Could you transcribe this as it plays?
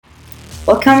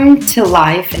Welcome to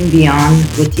Life and Beyond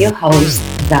with your host,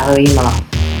 Valerie Malone.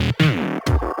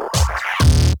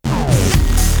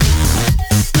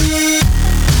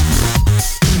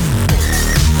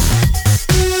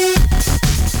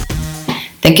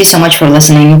 Thank you so much for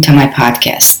listening to my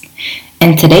podcast.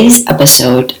 In today's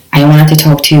episode, I wanted to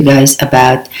talk to you guys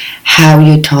about how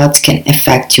your thoughts can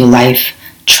affect your life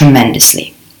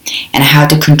tremendously, and how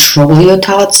to control your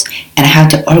thoughts and how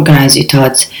to organize your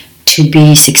thoughts to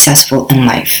be successful in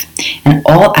life, in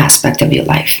all aspects of your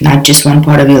life, not just one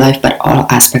part of your life, but all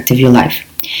aspects of your life.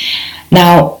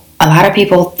 Now, a lot of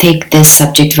people take this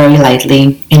subject very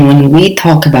lightly, and when we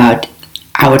talk about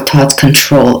our thoughts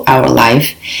control our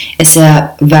life, it's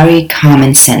a very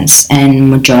common sense, and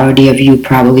majority of you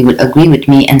probably would agree with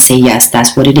me and say yes,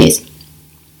 that's what it is.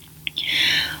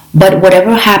 But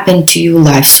whatever happened to your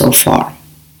life so far,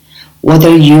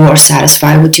 whether you are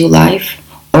satisfied with your life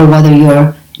or whether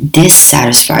you're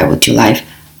dissatisfied with your life,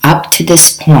 up to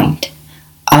this point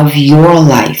of your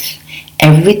life,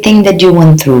 everything that you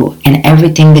went through and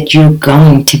everything that you're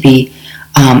going to be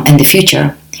in the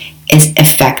future is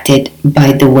affected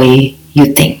by the way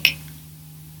you think.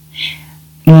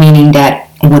 Meaning that,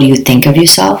 what do you think of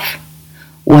yourself?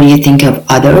 What do you think of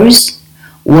others?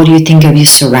 What do you think of your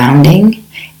surrounding?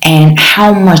 And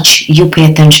how much you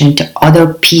pay attention to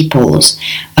other people's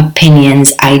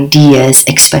opinions, ideas,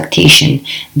 expectation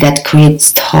that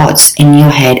creates thoughts in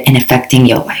your head and affecting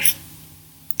your life.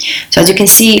 So as you can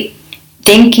see,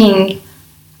 thinking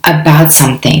about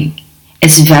something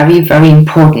is very, very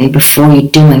important before you're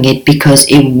doing it, because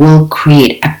it will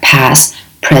create a past,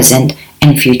 present,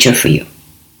 and future for you.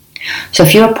 So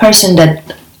if you're a person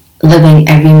that living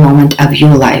every moment of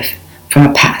your life from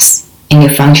a past, and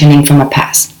you're functioning from a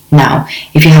past. Now,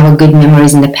 if you have a good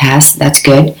memories in the past, that's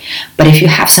good. But if you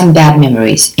have some bad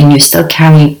memories and you're still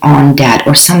carrying on that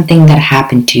or something that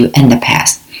happened to you in the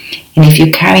past, and if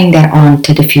you're carrying that on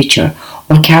to the future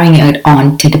or carrying it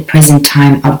on to the present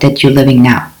time of that you're living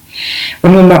now,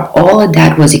 remember, all of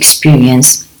that was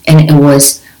experience, and it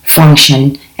was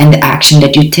function, and the action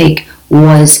that you take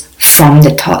was from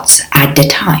the thoughts at the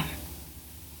time.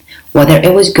 Whether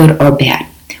it was good or bad,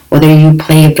 whether you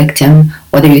play a victim,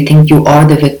 whether you think you are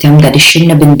the victim, that it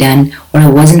shouldn't have been done, or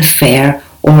it wasn't fair,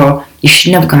 or you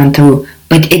shouldn't have gone through,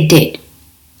 but it did.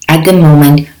 At the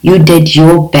moment, you did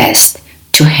your best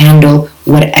to handle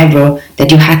whatever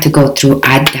that you had to go through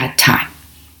at that time.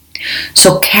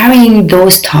 So carrying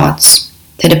those thoughts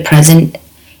to the present,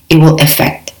 it will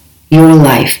affect your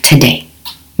life today.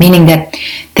 Meaning that,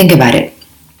 think about it.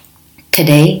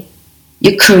 Today,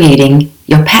 you're creating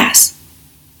your past.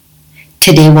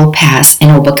 Today will pass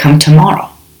and will become tomorrow.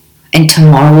 And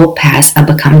tomorrow will pass and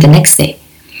become the next day.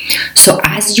 So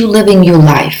as you're living your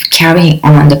life, carrying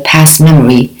on the past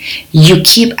memory, you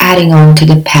keep adding on to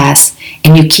the past,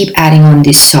 and you keep adding on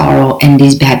this sorrow and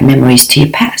these bad memories to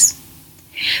your past.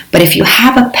 But if you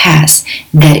have a past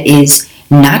that is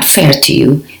not fair to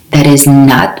you, that is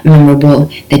not memorable,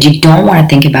 that you don't want to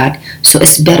think about, so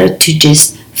it's better to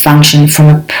just function from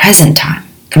a present time,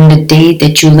 from the day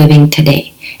that you're living today,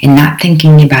 and not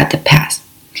thinking about the past.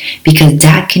 Because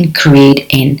that can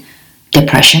create an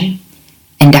depression,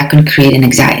 and that can create an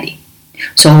anxiety.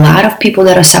 So a lot of people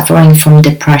that are suffering from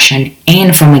depression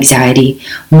and from anxiety,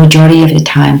 majority of the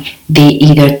time, they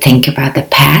either think about the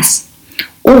past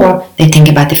or they think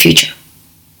about the future.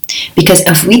 Because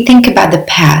if we think about the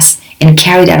past and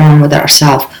carry that on with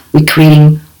ourselves, we're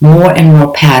creating more and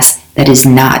more past that is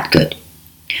not good.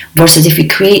 Versus if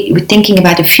we're thinking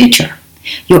about the future,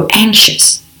 you're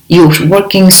anxious, you're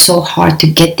working so hard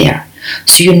to get there.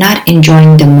 So you're not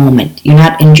enjoying the moment, you're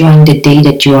not enjoying the day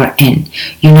that you are in,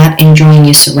 you're not enjoying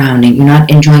your surrounding, you're not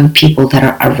enjoying people that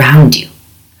are around you.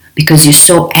 Because you're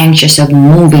so anxious of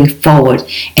moving forward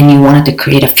and you wanted to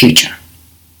create a future.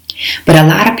 But a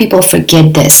lot of people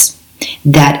forget this,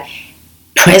 that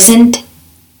present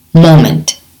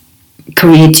moment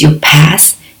creates your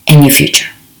past and your future.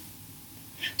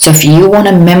 So if you want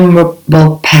a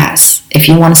memorable past, if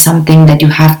you want something that you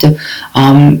have to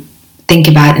think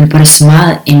about and put a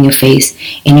smile in your face,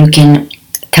 and you can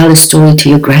tell the story to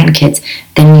your grandkids,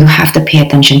 then you have to pay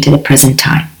attention to the present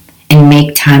time and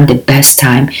make time the best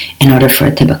time in order for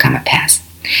it to become a past,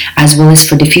 as well as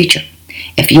for the future.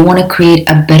 If you want to create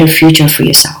a better future for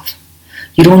yourself,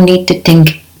 you don't need to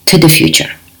think to the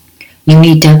future. You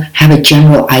need to have a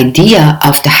general idea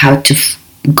of how to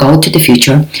go to the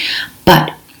future,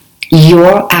 but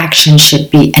your action should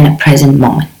be in a present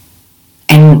moment.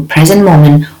 And present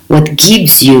moment, what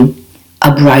gives you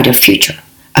a brighter future,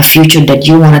 a future that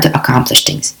you wanted to accomplish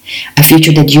things, a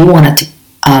future that you wanted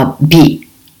to be.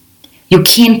 You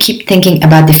can't keep thinking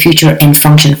about the future and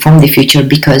function from the future,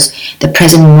 because the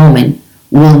present moment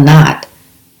will not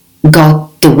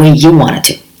go the way you want it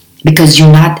to, because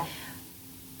you're not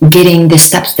getting the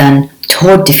steps done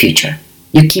toward the future.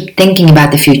 You keep thinking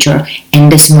about the future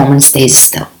and this moment stays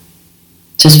still.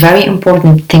 So it's very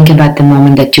important to think about the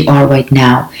moment that you are right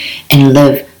now and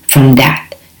live from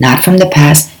that, not from the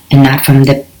past and not from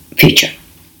the future.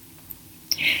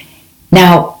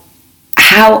 Now,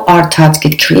 how our thoughts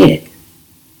get created.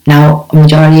 Now, a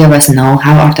majority of us know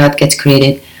how our thought gets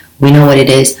created. We know what it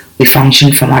is. We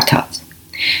function from our thoughts.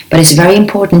 But it's very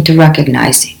important to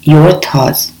recognize your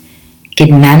thoughts get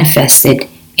manifested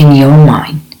in your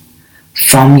mind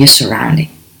from your surrounding,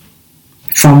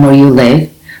 from where you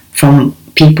live, from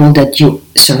people that you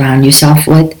surround yourself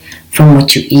with, from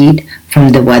what you eat, from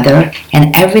the weather,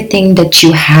 and everything that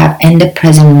you have in the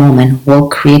present moment will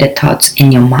create a thoughts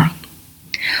in your mind.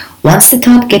 Once the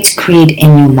thought gets created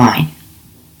in your mind,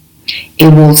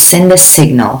 it will send a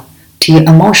signal to your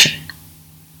emotion.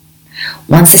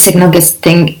 Once the signal gets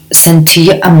sent to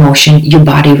your emotion, your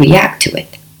body reacts to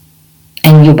it,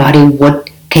 and your body would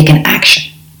take an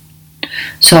action.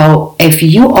 So if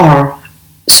you are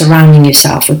surrounding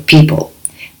yourself with people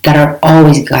that are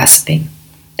always gossiping,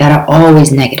 that are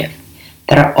always negative,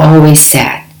 that are always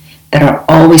sad, that are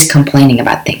always complaining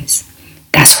about things,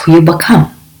 that's who you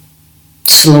become.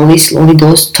 Slowly,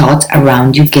 those thoughts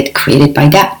around you get created by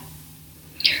that.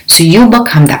 So you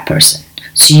become that person.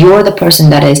 So you're the person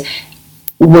that is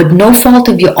with no fault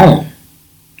of your own.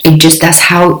 That's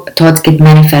how thoughts get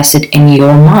manifested in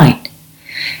your mind.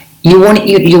 You won't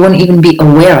even be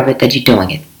aware of it that you're doing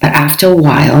it. But after a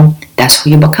while, that's who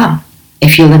you become.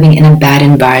 If you're living in a bad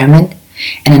environment,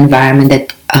 an environment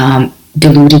that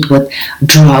diluted with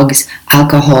drugs,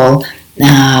 alcohol,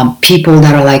 people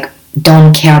that are like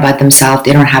don't care about themselves,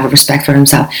 they don't have a respect for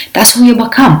themselves, that's who you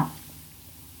become.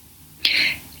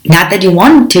 Not that you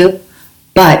want to,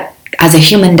 but as a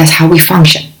human, that's how we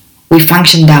function. We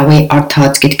function that way. Our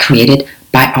thoughts get created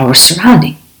by our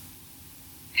surrounding.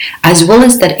 As well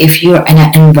as that, if you're in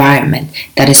an environment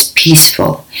that is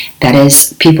peaceful, that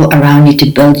is people around you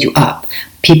to build you up,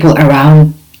 people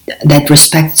around that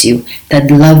respects you,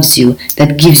 that loves you,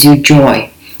 that gives you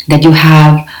joy, that you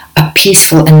have a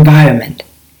peaceful environment,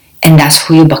 and that's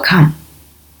who you become,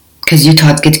 because your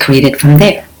thoughts get created from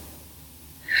there.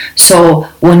 So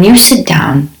when you sit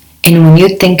down and when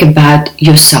you think about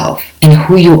yourself and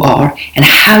who you are and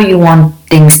how you want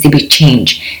things to be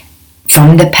changed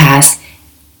from the past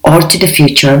or to the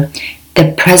future,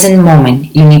 the present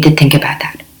moment, you need to think about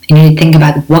that. You need to think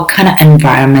about what kind of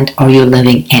environment are you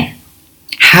living in,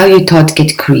 how your thoughts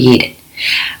get created.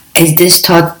 Is this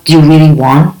thought you really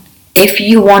want? If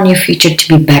you want your future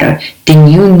to be better,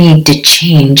 then you need to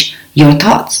change your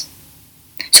thoughts.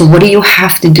 So what do you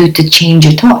have to do to change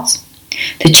your thoughts?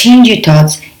 To change your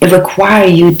thoughts, it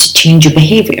requires you to change your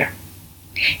behavior,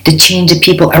 to change the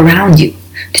people around you,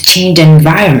 to change the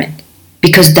environment,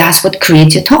 because that's what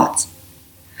creates your thoughts.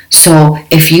 So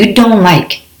if you don't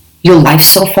like your life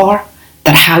so far,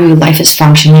 that how your life is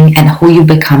functioning and who you're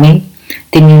becoming,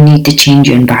 then you need to change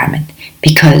your environment,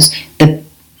 because the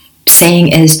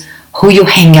saying is, who you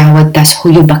hang out with, that's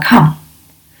who you become.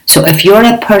 So if you're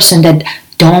a person that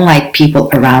don't like people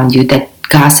around you, that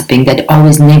gossiping, that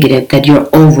always negative, that you're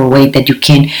overweight, that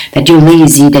you're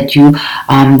lazy, that you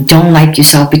don't like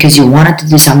yourself because you wanted to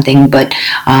do something, but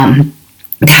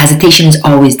the hesitation is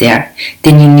always there,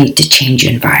 then you need to change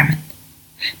your environment.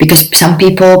 Because some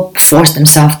people force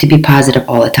themselves to be positive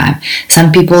all the time.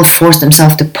 Some people force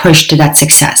themselves to push to that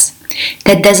success.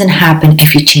 That doesn't happen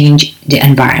if you change the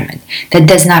environment. That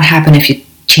does not happen if you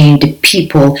change the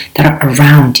people that are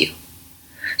around you.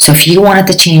 So if you wanted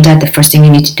to change that, the first thing you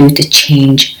need to do is to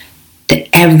change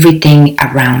everything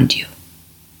around you.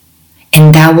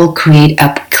 And that will create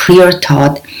a clear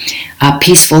thought,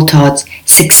 peaceful thoughts,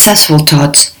 successful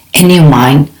thoughts in your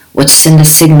mind, which send the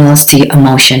signals to your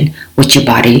emotion, which your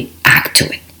body act to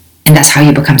it. And that's how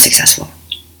you become successful.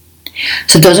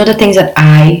 So those are the things that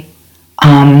I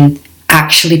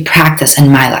actually practice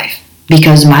in my life,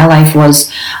 because my life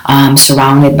was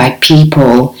surrounded by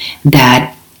people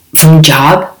that, from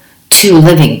job to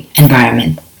living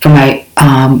environment, from my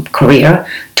career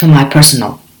to my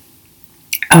personal,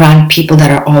 around people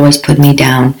that are always put me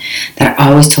down, that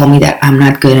always told me that I'm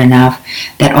not good enough,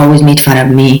 that always made fun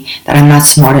of me, that I'm not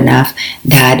smart enough,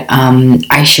 that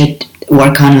I should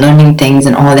work on learning things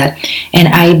and all that. And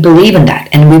I believe in that.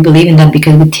 And we believe in that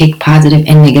because we take positive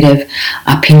and negative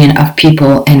opinion of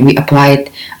people and we apply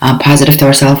it positive to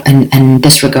ourselves and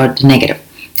disregard the negative.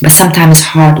 But sometimes it's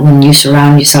hard when you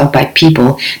surround yourself by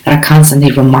people that are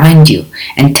constantly remind you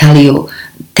and tell you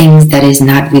things that is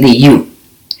not really you.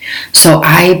 So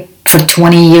for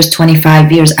 20 years,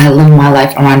 25 years, I lived my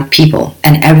life around people,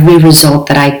 and every result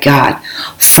that I got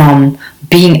from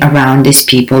being around these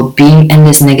people, being in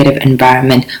this negative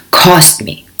environment, cost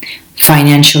me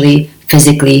financially,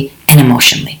 physically, and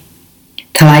emotionally.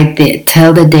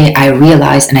 Till the day I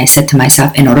realized and I said to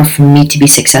myself, in order for me to be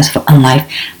successful in life,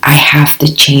 I have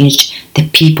to change the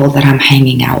people that I'm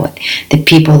hanging out with, the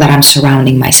people that I'm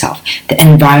surrounding myself, the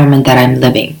environment that I'm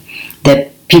living, the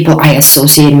people I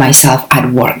associate myself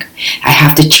at work. I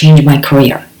have to change my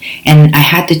career. And I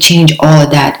had to change all of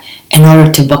that in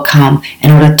order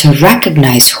to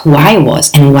recognize who I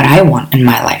was and what I want in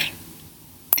my life.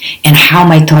 And how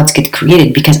my thoughts get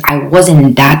created, because I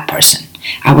wasn't that person.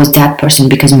 I was that person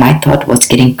because my thought was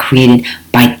getting created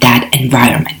by that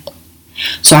environment.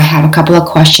 So I have a couple of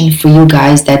questions for you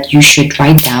guys that you should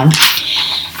write down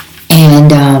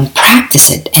and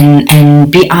practice it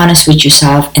and be honest with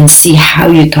yourself and see how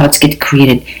your thoughts get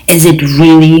created. Is it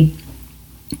really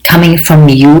coming from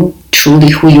you,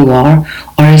 truly who you are,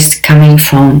 or is it coming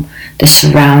from the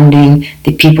surrounding,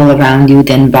 the people around you,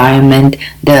 the environment,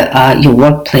 your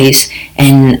workplace,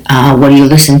 and what you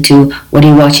listen to, what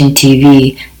you watch on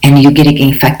TV, and you're getting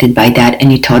infected by that,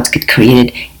 and your thoughts get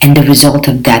created, and the result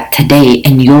of that today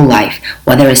in your life,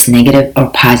 whether it's negative or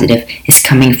positive, is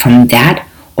coming from that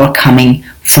or coming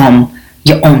from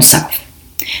your own self.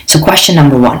 So question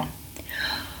number 1.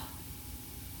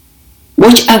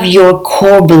 Which of your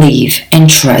core belief,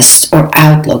 interests, or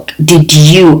outlook did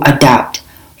you adopt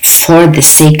for the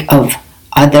sake of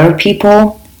other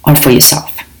people or for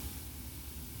yourself?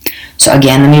 So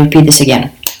again, let me repeat this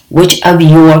again. Which of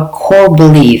your core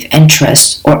belief,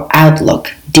 interests, or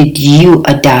outlook did you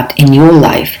adopt in your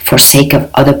life for sake of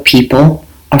other people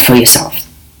or for yourself?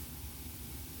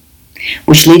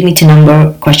 Which leads me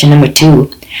to question number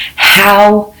 2.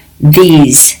 How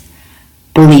these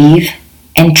belief,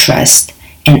 interest,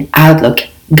 and outlook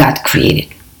got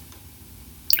created.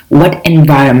 What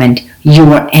environment you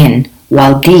were in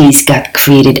while these got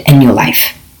created in your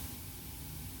life.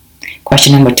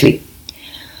 Question number 3.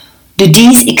 Do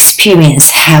these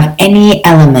experiences have any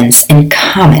elements in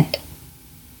common?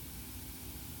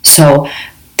 So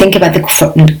think about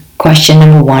the question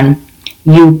number 1.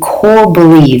 Your core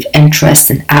belief, interest,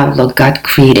 and outlook got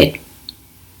created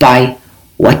by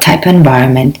what type of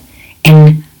environment,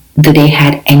 and do they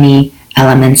have any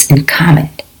elements in common?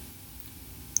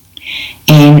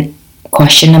 And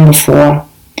question number 4,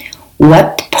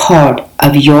 what part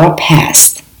of your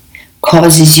past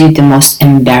causes you the most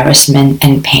embarrassment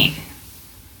and pain?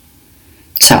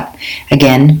 So,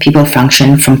 again, people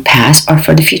function from past or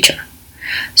for the future.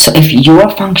 So if you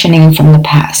are functioning from the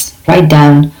past, write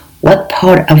down what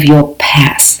part of your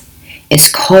past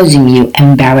is causing you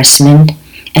embarrassment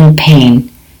and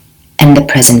pain in the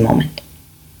present moment,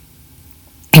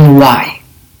 and why.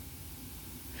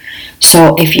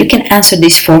 So if you can answer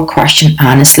these 4 questions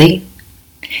honestly,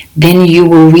 then you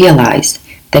will realize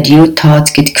that your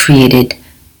thoughts get created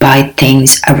by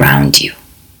things around you.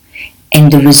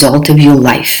 And the result of your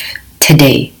life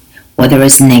today, whether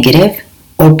it's negative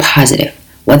or positive,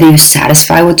 whether you're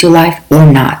satisfied with your life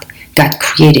or not, got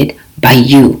created by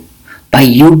you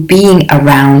being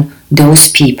around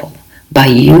those people, by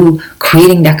you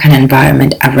creating that kind of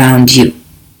environment around you.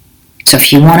 So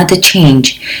if you wanted to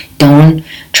change, don't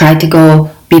try to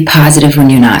go be positive when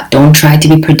you're not. Don't try to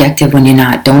be productive when you're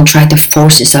not. Don't try to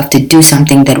force yourself to do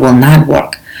something that will not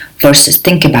work. Versus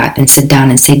think about it and sit down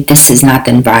and say, this is not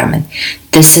the environment.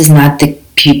 This is not the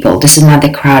people. This is not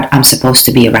the crowd I'm supposed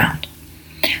to be around.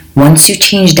 Once you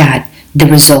change that, the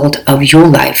result of your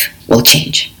life will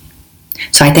change.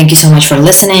 So I thank you so much for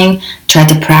listening. Try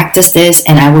to practice this,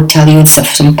 and I will tell you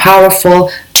some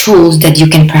powerful tools that you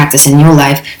can practice in your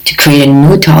life to create a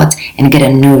new thought and get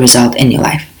a new result in your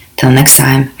life. Till next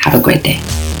time, have a great day.